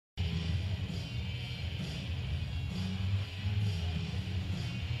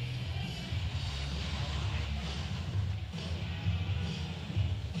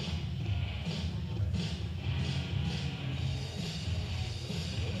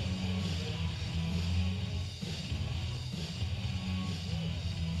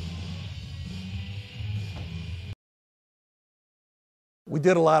We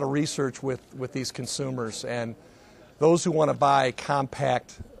did a lot of research with these consumers, and those who want to buy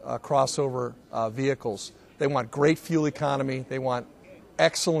compact crossover vehicles, they want great fuel economy, they want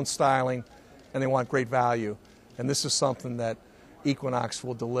excellent styling, and they want great value. And this is something that Equinox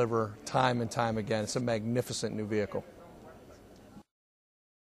will deliver time and time again. It's a magnificent new vehicle.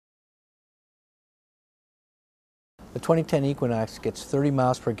 The 2010 Equinox gets 30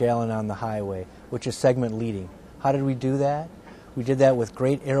 miles per gallon on the highway, which is segment leading. How did we do that? We did that with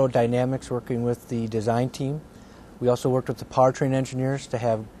great aerodynamics, working with the design team. We also worked with the powertrain engineers to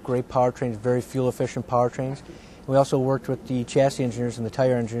have great powertrains, very fuel-efficient powertrains. We also worked with the chassis engineers and the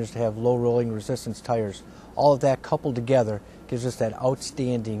tire engineers to have low rolling resistance tires. All of that coupled together gives us that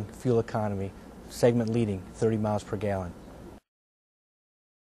outstanding fuel economy, segment leading, 30 miles per gallon.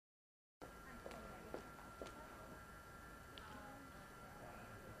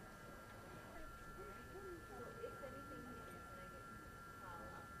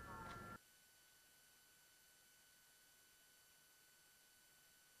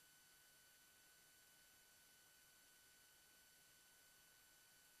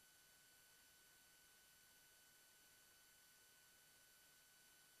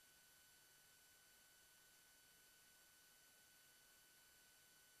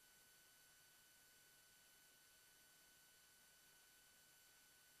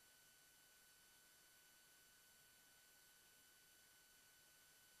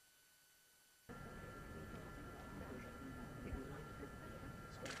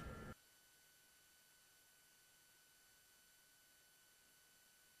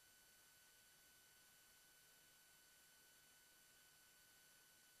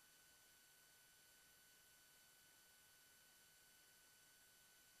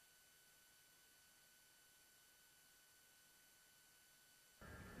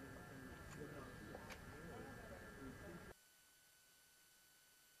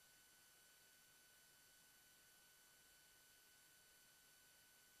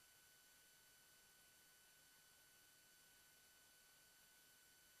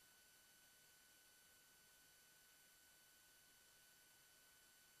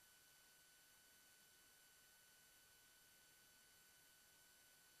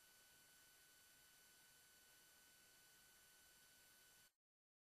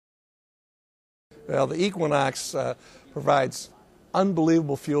 Well, the Equinox provides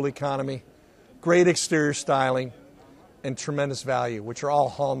unbelievable fuel economy, great exterior styling, and tremendous value, which are all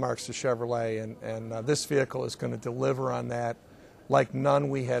hallmarks of Chevrolet, and this vehicle is going to deliver on that like none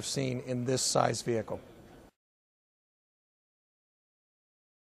we have seen in this size vehicle.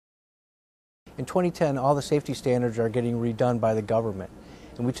 In 2010, all the safety standards are getting redone by the government,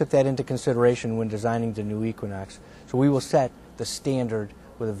 and we took that into consideration when designing the new Equinox. So we will set the standard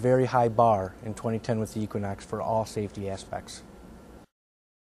with a very high bar in 2010 with the Equinox for all safety aspects.